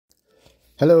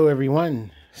Hello everyone.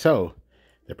 So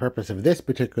the purpose of this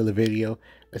particular video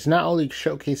is not only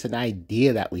showcase an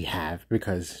idea that we have,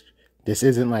 because this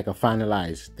isn't like a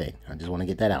finalized thing. I just want to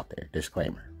get that out there.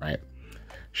 Disclaimer, right?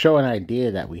 Show an idea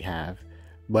that we have,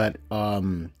 but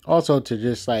also to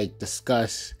just like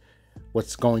discuss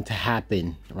what's going to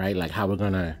happen, right? Like how we're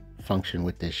going to function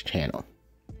with this channel.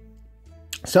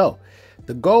 So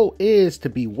the goal is to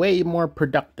be way more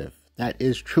productive. That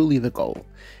is truly the goal.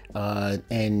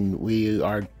 And we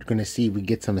are going to see if we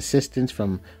get some assistance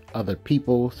from other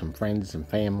people, some friends, some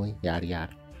family, yada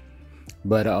yada.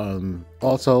 But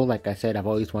also, like I said, I've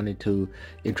always wanted to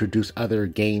introduce other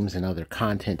games and other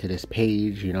content to this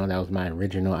page. You know, that was my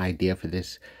original idea for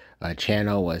this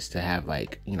channel, was to have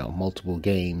like, you know, multiple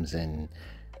games and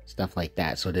stuff like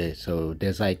that. So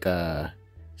there's like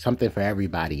something for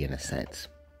everybody in a sense.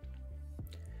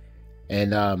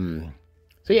 And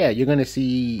so yeah, you're gonna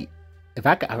see. If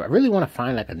I really want to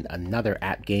find like another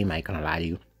app game, I ain't gonna lie to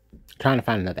you. I'm trying to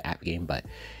find another app game, but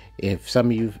if some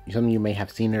of you may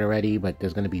have seen it already, but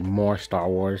there's gonna be more Star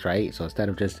Wars, right? So instead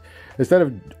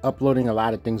of uploading a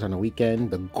lot of things on the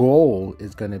weekend, the goal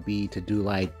is gonna be to do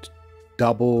like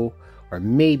double or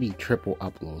maybe triple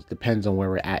uploads. Depends on where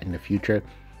we're at in the future.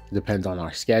 Depends on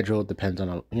our schedule. Depends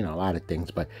on a lot of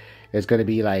things. But it's gonna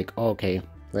be like, okay,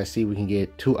 let's see if we can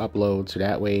get 2 uploads, so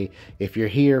that way if you're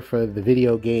here for the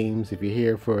video games, if you're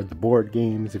here for the board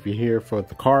games, if you're here for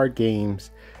the card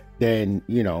games, then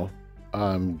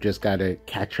just gotta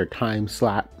catch your time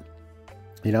slot,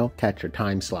 and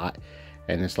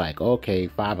it's like, okay,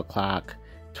 5 o'clock,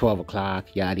 12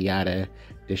 o'clock, yada yada,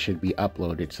 this should be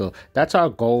uploaded. So that's our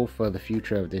goal for the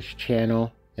future of this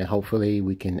channel, and hopefully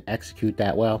we can execute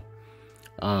that well.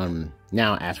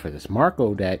 Now, as for this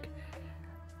Marco deck,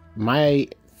 my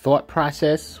thought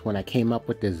process when I came up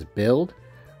with this build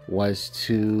was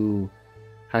to,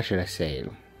 how should I say,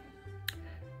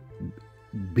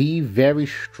 be very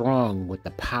strong with the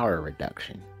power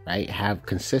reduction, right? Have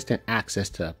consistent access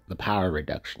to the power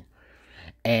reduction.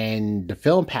 And the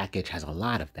film package has a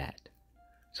lot of that.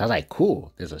 So I was like,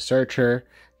 cool, there's a searcher,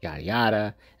 yada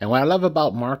yada. And what I love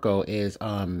about Marco is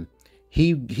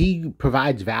he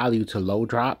provides value to low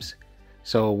drops.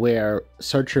 So where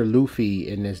Searcher Luffy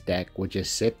in this deck would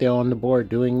just sit there on the board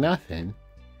doing nothing,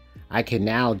 I can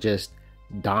now just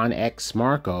Don X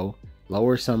Marco,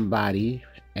 lower somebody,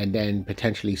 and then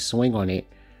potentially swing on it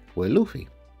with Luffy.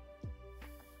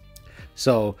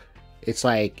 So it's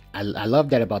like, I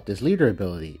love that about this leader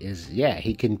ability is, yeah,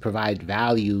 he can provide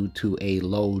value to a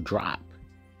low drop.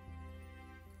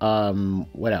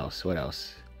 What else?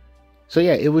 So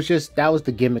yeah, it was just, that was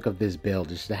the gimmick of this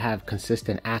build, is to have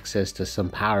consistent access to some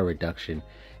power reduction.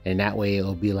 And that way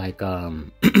it'll be like,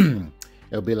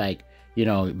 it'll be like,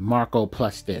 Marco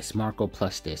plus this, Marco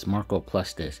plus this, Marco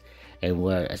plus this. And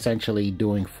we're essentially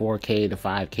doing 4K to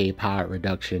 5K power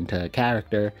reduction to a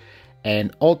character.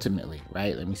 And ultimately,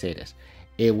 right, let me say this,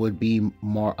 it would be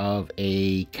more of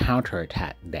a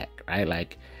counterattack deck, right?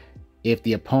 Like if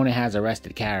the opponent has a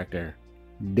rested character,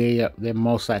 they're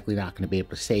most likely not going to be able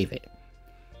to save it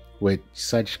with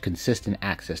such consistent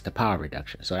access to power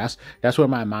reduction. So that's where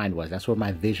my mind was. That's where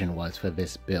my vision was for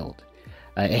this build.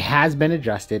 It has been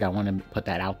adjusted. I want to put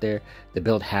that out there. The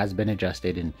build has been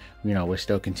adjusted, and we're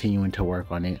still continuing to work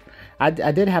on it. I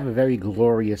did have a very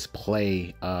glorious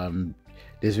play.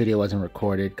 This video wasn't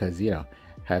recorded because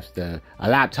a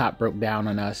laptop broke down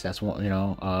on us. That's one,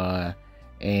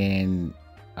 and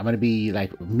I'm gonna be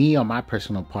like me on my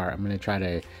personal part. I'm gonna try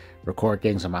to record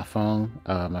things on my phone.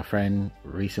 My friend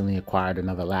recently acquired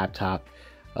another laptop,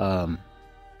 and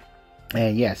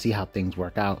yeah, see how things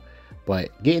work out. But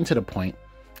getting to the point,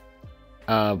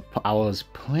 I was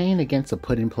playing against a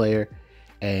pudding player,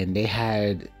 and they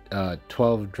had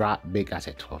 12 drop big. I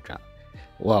said 12 drop.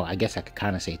 Well, I guess I could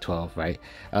kind of say 12, right?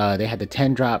 They had the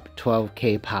 10 drop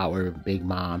 12K power Big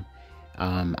Mom.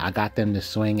 I got them to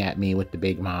swing at me with the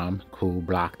Big Mom. Cool,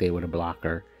 block. They were the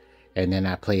blocker, and then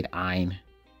I played Ein.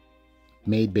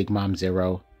 Made Big Mom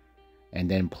 0, and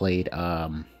then played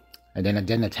and then I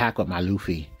didn't attack with my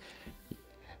Luffy.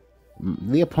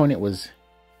 The opponent was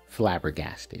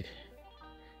flabbergasted.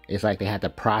 It's like they had to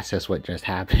process what just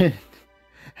happened.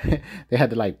 They had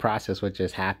to like process what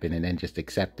just happened and then just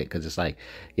accept it, because it's like,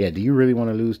 yeah, do you really want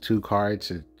to lose 2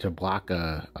 cards to block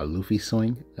a Luffy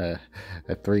swing, a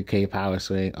 3K power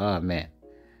swing? Oh man,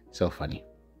 so funny.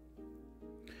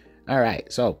 All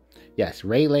right, so yes,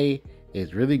 Rayleigh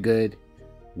is really good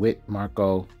with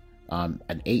Marco.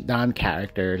 An 8 Don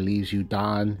character leaves you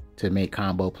Don to make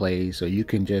combo plays, so you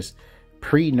can just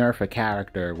pre-nerf a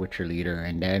character with your leader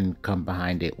and then come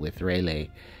behind it with Rayleigh,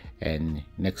 and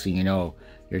next thing you know,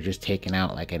 you're just taking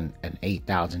out like an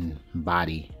 8,000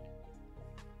 body.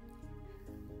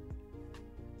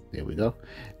 There we go.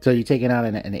 So you're taking out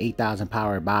an 8,000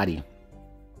 power body.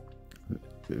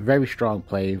 Very strong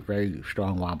play, very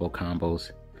strong wombo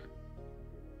combos.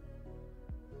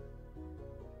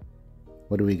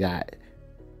 What do we got?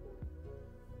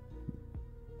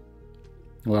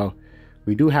 Well,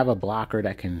 we do have a blocker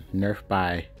that can nerf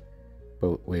by,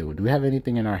 but wait, do we have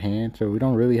anything in our hand? So we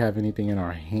don't really have anything in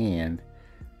our hand,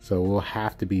 so we'll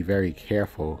have to be very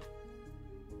careful.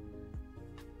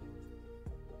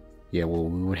 Yeah, well,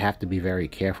 we would have to be very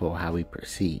careful how we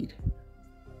proceed.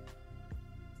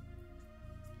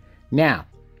 Now,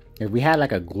 if we had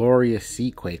like a glorious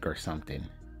Seaquake or something,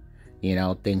 you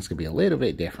know, things could be a little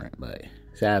bit different, but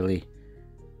sadly,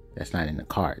 that's not in the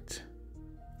cards.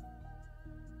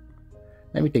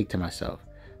 Let me think to myself.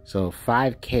 So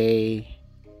 5K,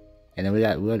 and then we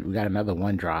got another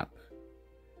 1-drop.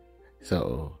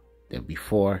 So then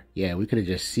before, yeah, we could have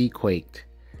just Seaquaked.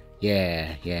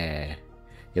 Yeah.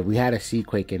 If we had a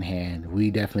Seaquake in hand,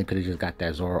 we definitely could have just got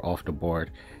that Zoro off the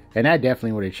board. And that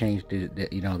definitely would have changed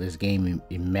this game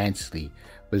immensely.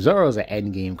 But Zoro's an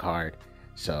end game card,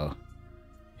 so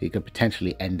he could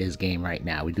potentially end this game right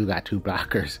now. We do got 2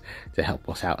 blockers to help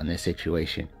us out in this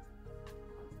situation.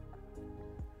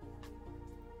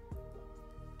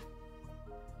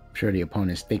 I'm sure the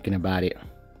opponent's thinking about it.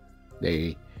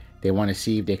 They want to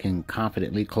see if they can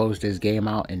confidently close this game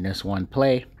out in this one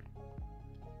play.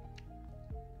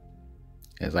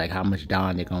 It's like how much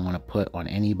down they're going to want to put on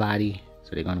anybody.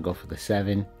 So they're going to go for the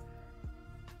 7.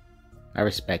 I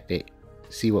respect it.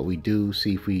 See what we do.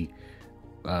 See if we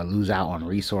lose out on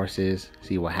resources.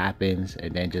 See what happens.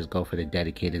 And then just go for the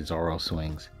dedicated Zoro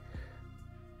swings.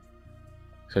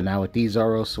 So now with these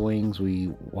Zoro swings, we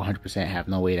 100% have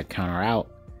no way to counter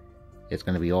out. It's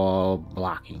going to be all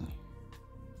blocking.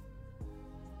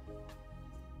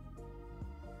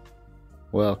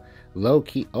 Well, low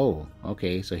key. Oh,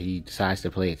 okay. So he decides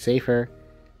to play it safer.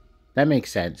 That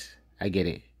makes sense. I get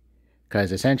it.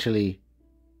 Because essentially,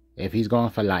 if he's going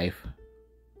for life,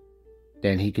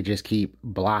 then he could just keep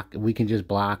block. We can just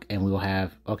block and we'll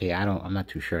have. Okay, I'm not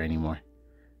too sure anymore.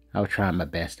 I was trying my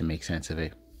best to make sense of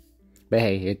it. But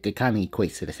hey, it kind of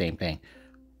equates to the same thing.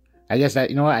 I guess that,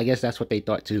 you know what? I guess that's what they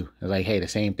thought too. It was like, hey, the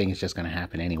same thing is just going to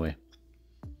happen anyway.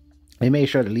 They made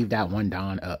sure to leave that 1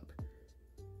 Dawn up.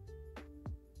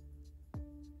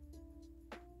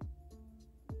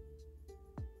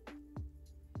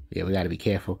 Yeah, we got to be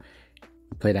careful.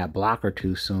 Play that blocker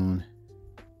too soon.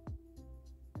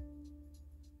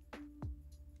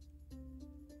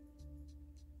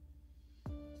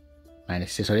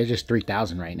 -6, so they're just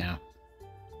 3,000 right now.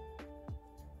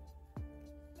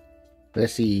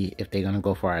 Let's see if they're going to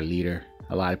go for our leader.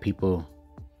 A lot of people...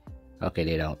 Okay,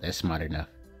 they don't. They're smart enough.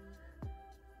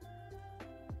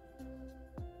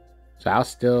 So I'll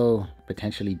still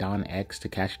potentially Dawn X to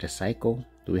catch the cycle.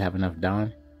 Do we have enough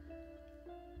Dawn?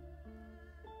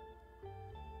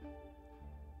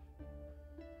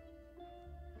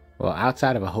 Well,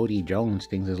 outside of a Hody Jones,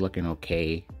 things is looking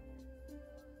okay.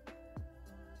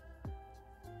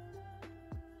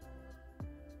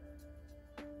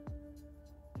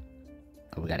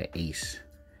 Oh, we got an ace.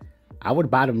 I would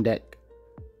bottom deck.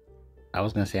 I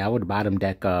was going to say I would bottom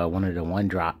deck one of the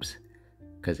 1-drops.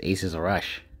 Because ace is a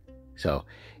rush. So,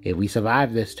 if we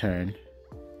survive this turn,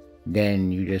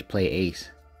 then you just play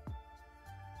ace.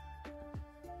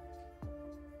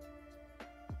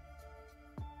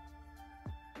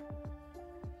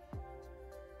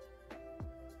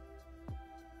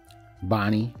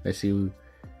 Bonney. Let's see.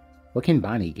 What can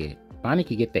Bonney get? Bonney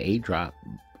could get the 8-drop.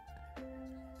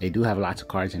 They do have lots of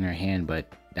cards in their hand,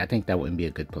 but I think that wouldn't be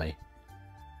a good play.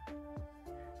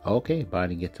 Okay,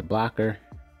 Bonney gets a blocker.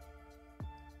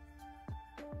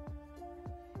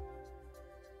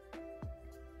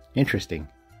 Interesting.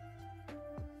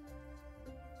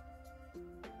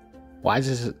 Why is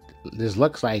this? This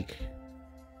looks like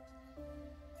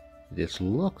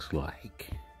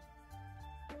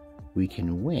we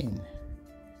can win.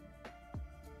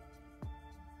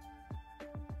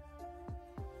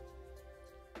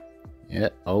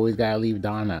 Yep, always gotta leave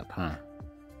Dawn up, huh?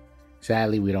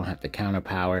 Sadly, we don't have the counter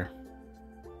power.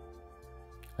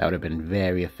 That would have been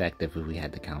very effective if we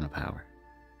had the counter power.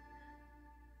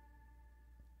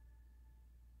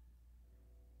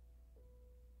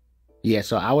 Yeah,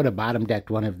 so I would have bottom decked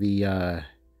one of the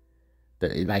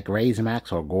like Raise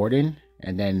Max or Gordon,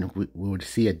 and then we would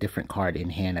see a different card in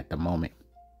hand at the moment.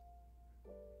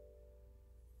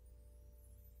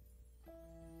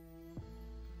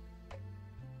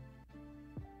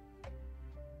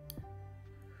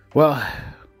 Well,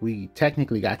 we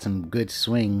technically got some good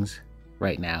swings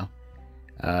right now.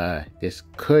 This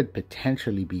could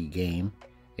potentially be game.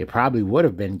 It probably would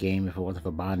have been game if it wasn't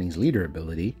for Bonnie's leader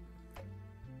ability.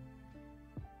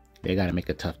 They got to make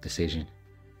a tough decision.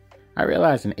 I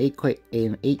realize an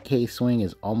 8K swing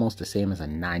is almost the same as a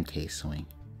 9K swing.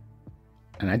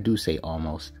 And I do say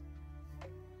almost.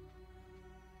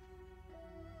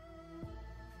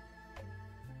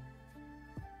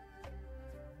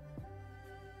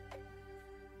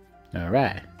 All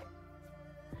right.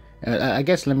 I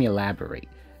guess let me elaborate.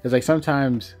 It's like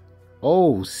sometimes,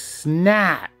 oh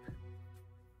snap!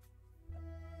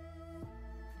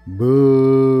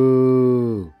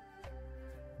 Boo!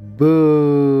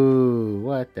 Boo!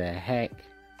 What the heck?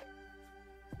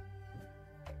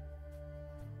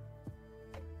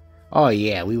 Oh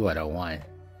yeah, we would have won.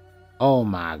 Oh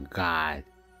my god.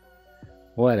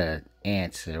 What a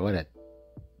answer. What a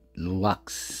luck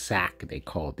sack they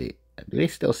called it. Do they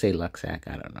still say luck sack?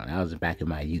 I don't know. That was back in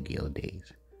my Yu-Gi-Oh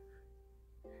days.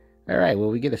 Alright, well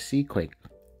we get a Sequake.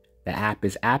 The app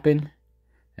is apping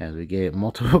as we get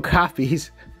multiple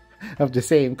copies of the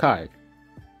same card.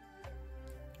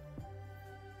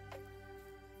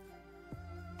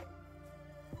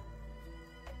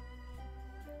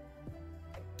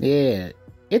 Yeah,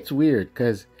 it's weird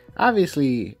because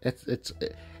obviously it's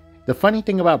the funny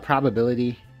thing about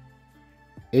probability,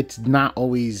 it's not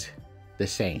always the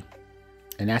same.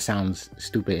 And that sounds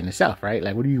stupid in itself, right?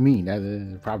 Like, what do you mean? That's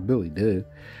a probability, duh.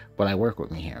 But like, work with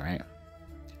me here, right?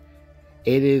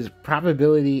 It is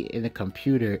probability in a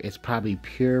computer. It's probably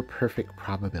pure, perfect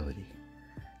probability.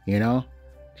 You know?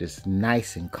 Just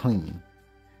nice and clean.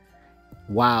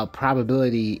 While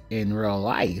probability in real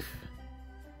life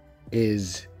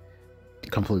is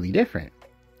completely different.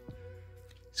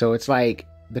 So it's like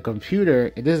the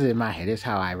computer, this is in my head, this is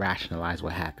how I rationalize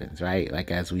what happens, right?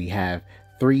 Like as we have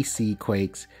 3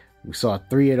 Sequakes, we saw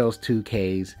 3 of those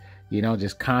 2Ks, you know,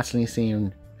 just constantly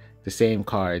seeing the same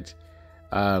cards.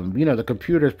 You know, the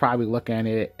computer's probably looking at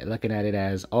it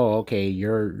as, oh, okay,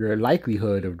 your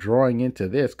likelihood of drawing into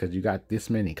this because you got this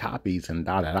many copies and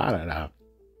da da da da da.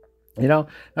 You know,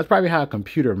 that's probably how a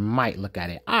computer might look at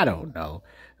it. I don't know.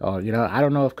 You know, I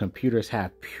don't know if computers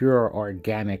have pure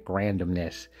organic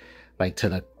randomness, like to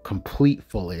the complete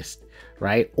fullest,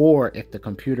 right? Or if the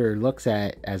computer looks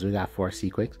at, as we got 4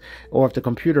 Sequakes, or if the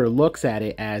computer looks at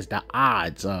it as the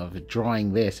odds of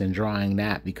drawing this and drawing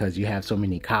that because you have so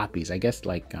many copies. I guess,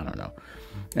 like, I don't know.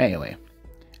 Anyway,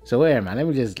 so wait a minute.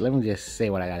 Let me just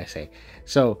say what I gotta say.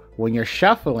 So when you're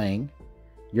shuffling,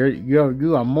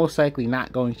 you are most likely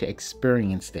not going to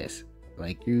experience this.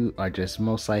 Like, you are just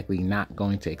most likely not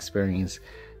going to experience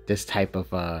this type of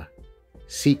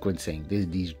sequencing,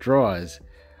 these draws.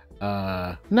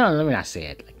 No, let me not say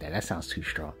it like that. That sounds too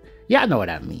strong. Y'all know what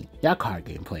I mean. Y'all card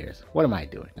game players. What am I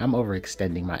doing? I'm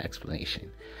overextending my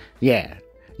explanation. Yeah,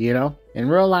 you know, in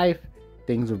real life,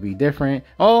 things would be different.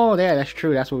 Oh, yeah, that's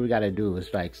true. That's what we got to do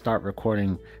is like start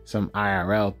recording some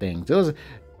IRL things. It was,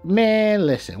 man,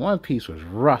 listen, One Piece was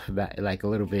rough back like a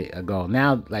little bit ago.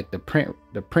 Now, like the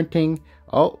printing.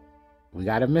 Oh, we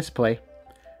got a misplay.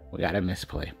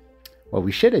 What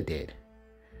we should have did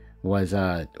was,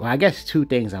 well, I guess 2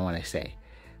 things I want to say.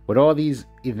 With all these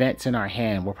events in our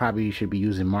hand, we probably should be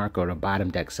using Marco to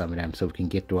bottom deck some of them so we can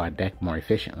get through our deck more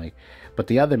efficiently. But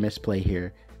the other misplay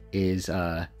here is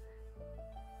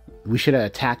we should have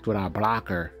attacked with our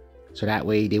blocker so that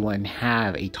way they wouldn't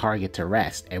have a target to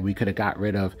rest, and we could have got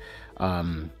rid of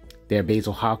their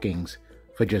Basil Hawkins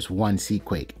for just 1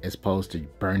 Sequake as opposed to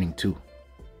burning 2.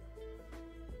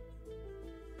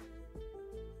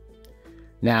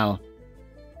 Now,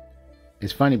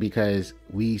 it's funny because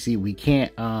we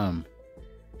can't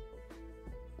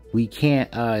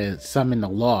summon the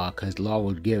law because law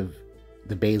would give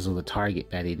the Basil the target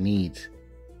that it needs.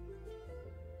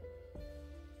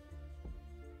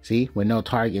 See, with no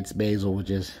targets, Basil would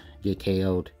just get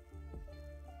KO'd.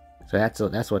 So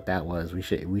that's what that was. We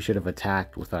should have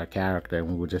attacked with our character,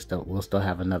 and we'll still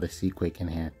have another Sequake in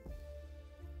hand.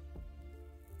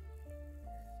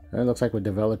 It looks like we're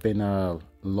developing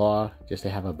law just to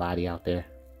have a body out there.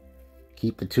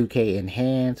 Keep the 2K in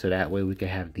hand so that way we can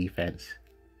have defense.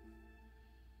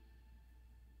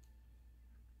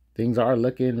 Things are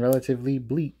looking relatively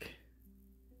bleak.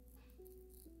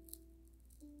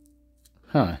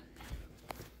 Huh.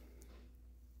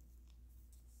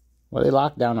 Well, they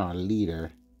locked down our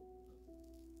leader.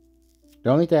 The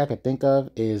only thing I could think of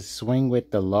is swing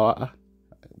with the law.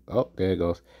 Oh, there it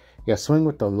goes. Yeah, swing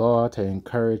with the law to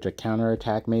encourage a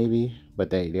counterattack maybe.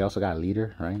 But they also got a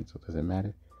leader, right? So does it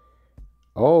matter?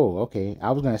 Oh, okay.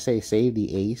 I was going to say save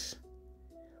the ace.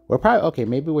 We're probably, okay,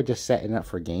 maybe we're just setting up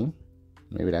for game.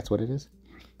 Maybe that's what it is.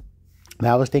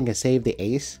 Now I was thinking save the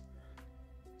ace,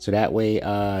 so that way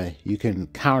you can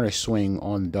counter swing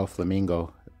on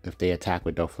Doflamingo if they attack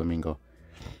with Doflamingo.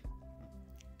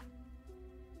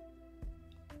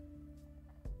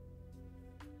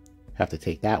 Have to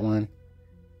take that one.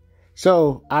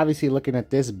 So obviously looking at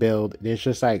this build, there's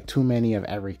just like too many of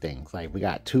everything. Like we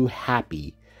got too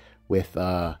happy with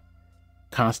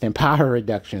constant power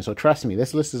reduction. So trust me,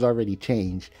 this list has already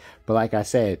changed. But like I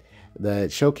said, the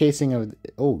showcasing of,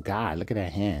 oh God, look at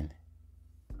that hand.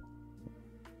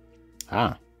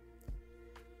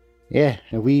 Yeah,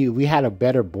 and we had a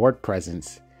better board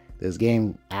presence. This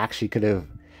game actually could have,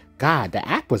 God, the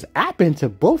app was apping to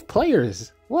both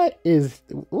players. What is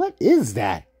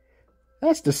that?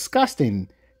 That's disgusting.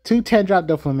 2 10-drop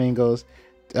Doflamingos,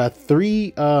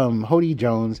 3 Hody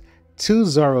Jones, 2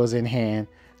 Zoros in hand.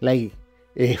 Like,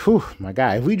 whew, my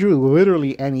God, if we drew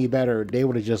literally any better, they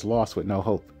would have just lost with no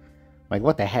hope. Like,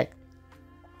 what the heck?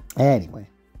 Anyway.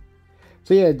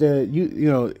 So yeah, you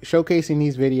know, showcasing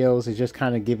these videos is just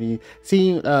kind of giving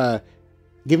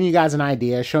you guys an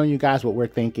idea, showing you guys what we're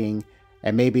thinking,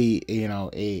 and maybe, you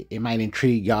know, it might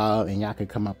intrigue y'all and y'all could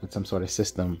come up with some sort of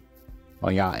system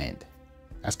on y'all end.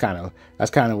 That's kind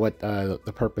of what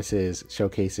the purpose is,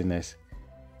 showcasing this.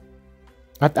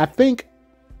 I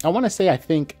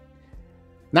think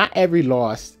not every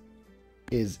loss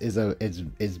is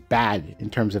bad in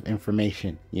terms of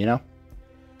information, you know?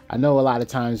 I know a lot of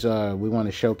times we want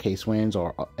to showcase wins,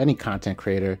 or any content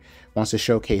creator wants to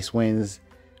showcase wins.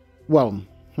 Well,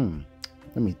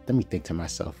 let me think to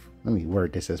myself. Let me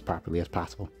word this as properly as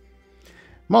possible.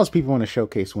 Most people want to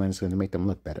showcase wins to make them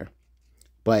look better.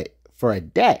 But for a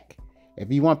deck,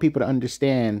 if you want people to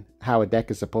understand how a deck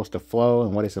is supposed to flow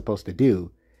and what it's supposed to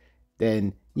do,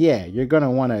 then yeah, you're going to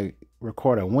want to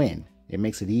record a win. It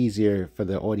makes it easier for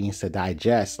the audience to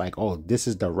digest, like, oh, this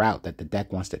is the route that the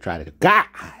deck wants to try to do. God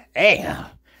damn,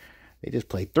 they just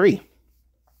played 3.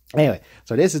 Anyway,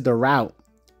 so this is the route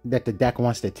that the deck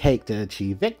wants to take to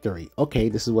achieve victory. Okay,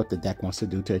 this is what the deck wants to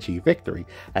do to achieve victory.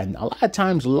 And a lot of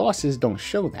times losses don't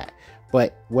show that.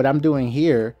 But what I'm doing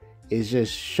here is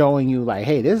just showing you, like,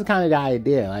 hey, this is kind of the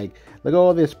idea. Like, look at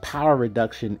all this power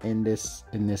reduction in this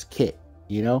kit,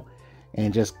 you know,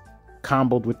 and just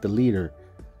comboed with the leader.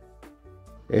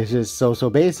 It's just so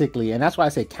basically, and that's why I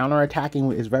say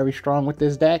counterattacking is very strong with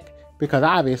this deck, because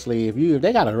obviously if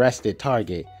they got a rested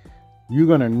target, you're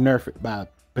gonna nerf it by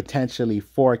potentially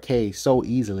 4K so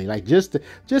easily, like just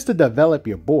to develop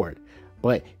your board.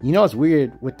 But you know what's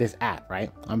weird with this app, right?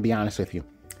 I'm gonna be honest with you.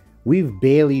 We've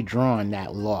barely drawn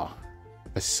that law.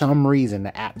 For some reason,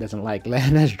 the app doesn't like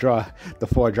letting us draw the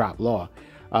 4-drop law.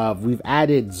 We've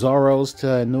added Zoros to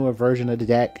a newer version of the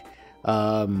deck.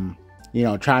 You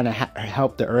know, trying to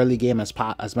help the early game as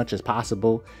much as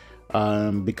possible,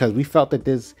 because we felt that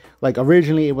this, like,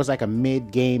 originally it was like a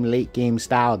mid-game, late-game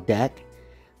style deck,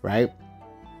 right?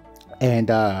 And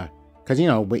because, you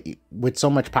know, with so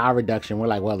much power reduction, we're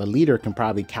like, well, the leader can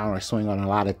probably counter swing on a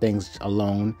lot of things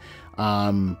alone.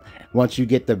 Once you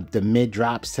get the mid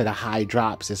drops to the high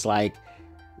drops, it's like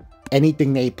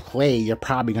anything they play, you're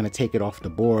probably going to take it off the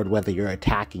board, whether you're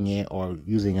attacking it or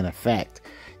using an effect.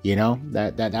 You know,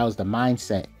 that was the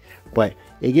mindset. But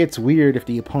it gets weird if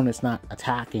the opponent's not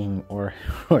attacking or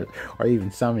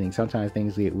even summoning. Sometimes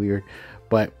things get weird.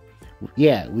 But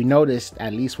yeah, we noticed,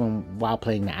 at least while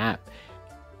playing the app,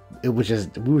 we were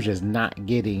just not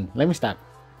getting. Let me stop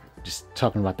just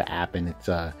talking about the app and its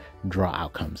draw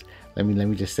outcomes. Let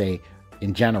me just say,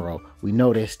 in general, we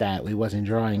noticed that we wasn't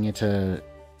drawing into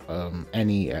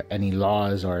any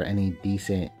laws or any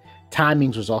decent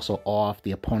timings. Was also off.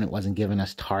 The opponent wasn't giving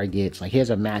us targets. Like, here's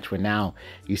a match where now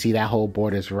you see that whole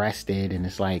board is rested, and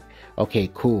it's like, okay,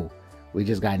 cool, we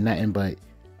just got nothing but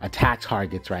attack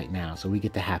targets right now, so we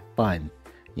get to have fun.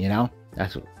 You know,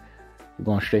 that's what we're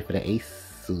going straight for the ace.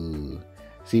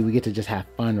 See, we get to just have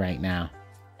fun right now.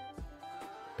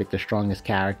 Pick the strongest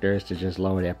characters to just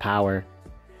lower their power,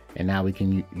 and now we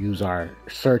can use our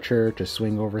searcher to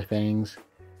swing over things.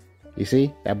 You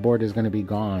see, that board is going to be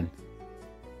gone.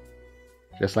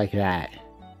 Just like that.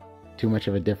 Too much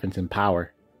of a difference in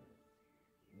power.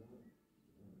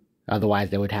 Otherwise,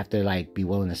 they would have to, like, be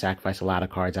willing to sacrifice a lot of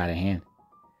cards out of hand.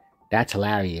 That's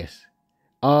hilarious.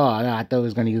 Oh, no, I thought it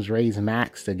was going to use Raise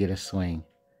Max to get a swing.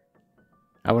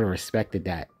 I would have respected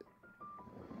that.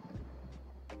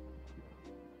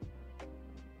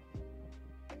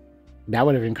 That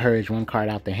would have encouraged one card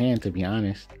out the hand, to be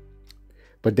honest.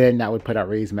 But then that would put out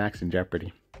Raise Max in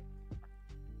jeopardy.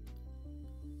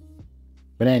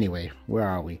 But anyway, where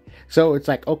are we? So it's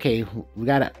like, okay, we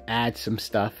got to add some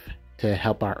stuff to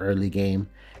help our early game,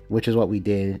 which is what we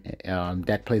did.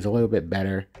 Deck plays a little bit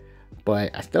better.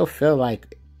 But I still feel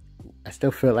like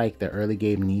the early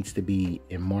game needs to be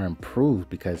more improved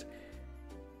because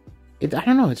I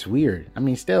don't know, it's weird. I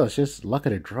mean, still, it's just luck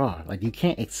of the draw. Like, you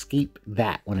can't escape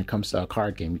that when it comes to a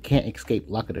card game. You can't escape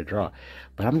luck of the draw.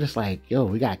 But I'm just like, yo,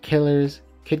 we got killers,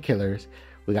 kid killers,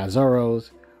 we got Zoros,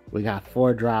 we got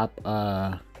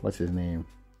 4-drop, what's his name?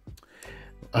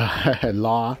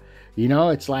 Law. You know,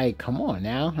 it's like, come on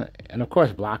now. And of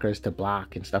course, blockers to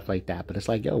block and stuff like that. But it's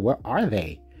like, yo, where are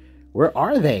they? Where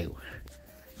are they?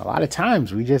 A lot of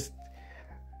times we just,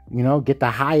 you know, get the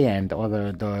high end or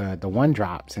the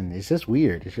 1-drops, and it's just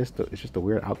weird. It's just a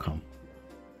weird outcome.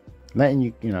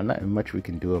 Nothing nothing much we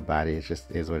can do about it. It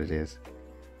just is what it is.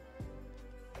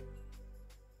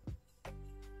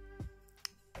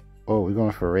 Oh, we're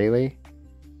going for Rayleigh.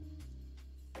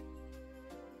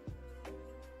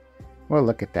 Well,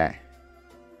 look at that.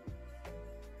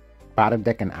 Bottom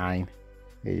deck and Ein.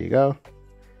 There you go.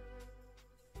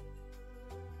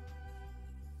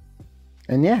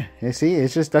 And yeah, you see,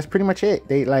 that's pretty much it.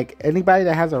 They, like, anybody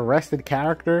that has a rested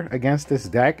character against this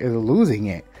deck is losing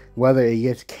it. Whether it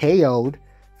gets KO'd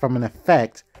from an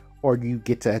effect or you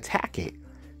get to attack it.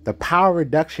 The power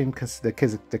reduction,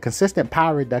 the consistent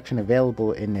power reduction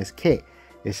available in this kit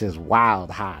is just wild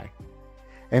high.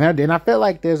 And I feel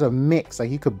like there's a mix.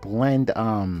 Like, you could blend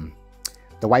the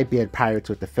Whitebeard Pirates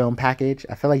with the film package.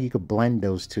 I feel like you could blend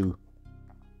those two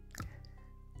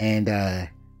and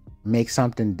make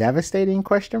something devastating,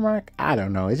 question mark? I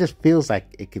don't know. It just feels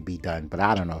like it could be done, but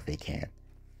I don't know if it can.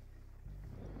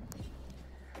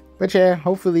 But yeah,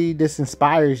 hopefully this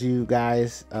inspires you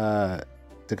guys to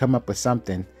come up with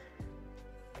something.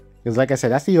 Because like I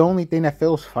said, that's the only thing that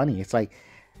feels funny. It's like,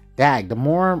 dag, the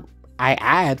more I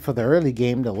add for the early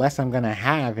game, the less I'm going to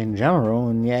have in general.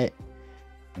 And yet,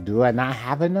 do I not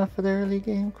have enough for the early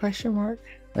game, question mark?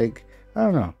 Like, I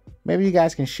don't know. Maybe you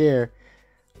guys can share.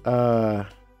 I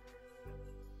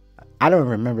don't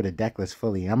remember the deck list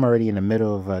fully. I'm already in the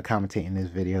middle of commentating this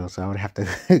video, so I would have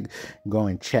to go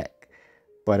and check.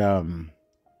 But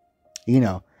you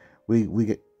know,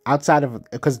 we outside of,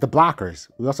 because the blockers,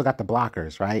 we also got the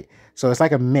blockers, right? So it's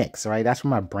like a mix, right? That's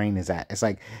where my brain is at. It's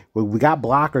like we got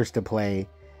blockers to play,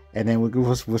 and then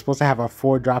we're supposed to have our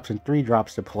 4-drops and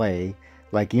 3-drops to play.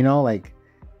 Like, you know, like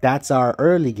that's our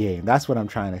early game. That's what I'm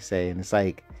trying to say. And it's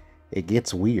like it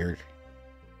gets weird.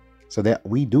 So that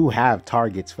we do have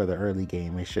targets for the early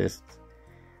game. It's just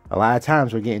a lot of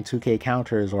times we're getting 2K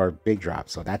counters or big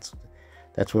drops. So that's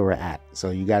where we're at.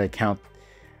 So you got to count.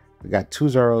 We got 2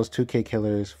 Zoros, 2K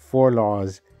killers, 4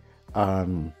 laws,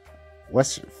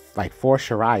 what's like 4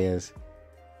 Shariahs,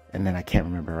 and then I can't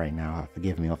remember right now.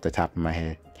 Forgive me, off the top of my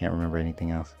head. Can't remember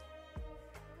anything else.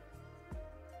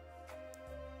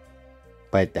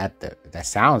 But that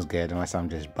sounds good, unless I'm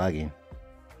just bugging.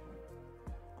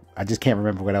 I just can't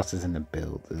remember what else is in the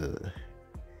build. Ugh.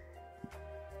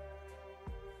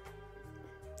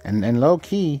 And low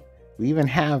key, we even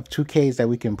have 2Ks that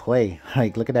we can play.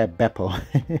 Like, look at that Beppo.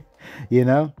 You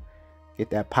know?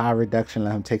 Get that power reduction,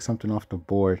 let him take something off the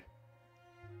board.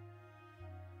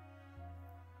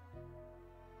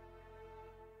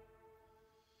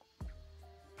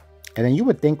 And then you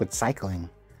would think with cycling.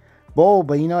 Whoa,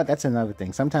 but you know what? That's another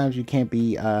thing. Sometimes you can't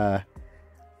be well,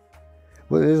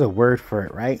 there's a word for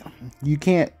it, right? You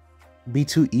can't be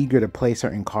too eager to play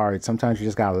certain cards. Sometimes you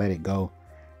just gotta let it go.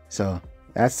 So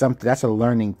that's something, that's a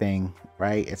learning thing,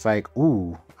 right? It's like,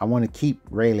 ooh, I want to keep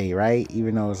Rayleigh, right?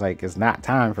 Even though it's like, it's not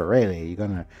time for Rayleigh. You're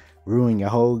gonna ruin your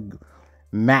whole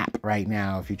map right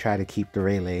now if you try to keep the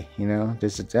Rayleigh, you know? I'm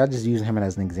just using him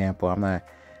as an example. I'm not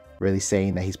really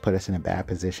saying that he's put us in a bad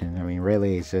position. I mean,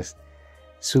 Rayleigh is just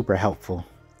super helpful.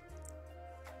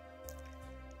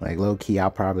 Like, low key, I'll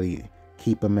probably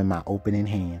keep him in my opening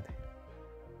hand.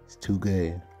 It's too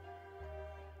good.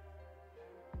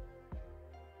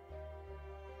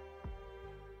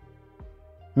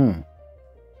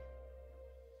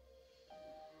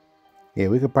 Yeah,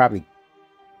 we could probably...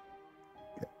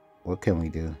 What can we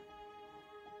do?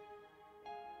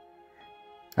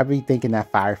 I'd be thinking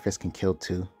that Fire Fist can kill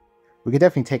 2. We could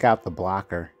definitely take out the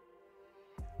blocker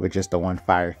with just the 1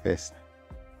 Fire Fist.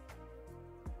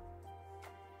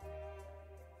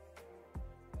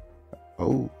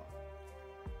 Oh.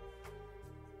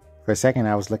 For a second,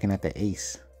 I was looking at the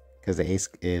ace, because the ace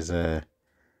is, you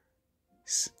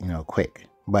know, quick.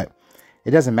 But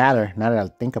it doesn't matter now that I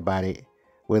think about it.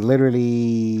 With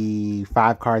literally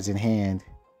 5 cards in hand,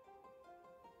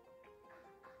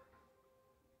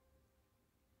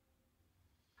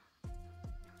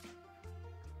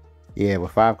 yeah,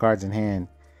 with 5 cards in hand,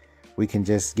 we can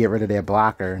just get rid of their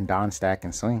blocker and Dawn stack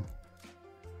and swing.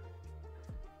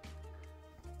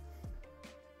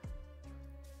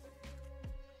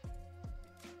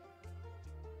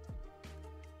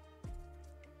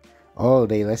 Oh,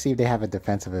 let's see if they have a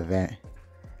defensive event.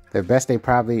 The best they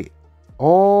probably.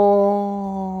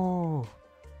 Oh.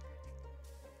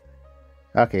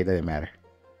 Okay, doesn't matter.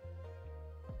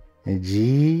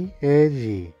 G.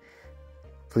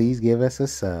 Please give us a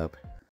sub.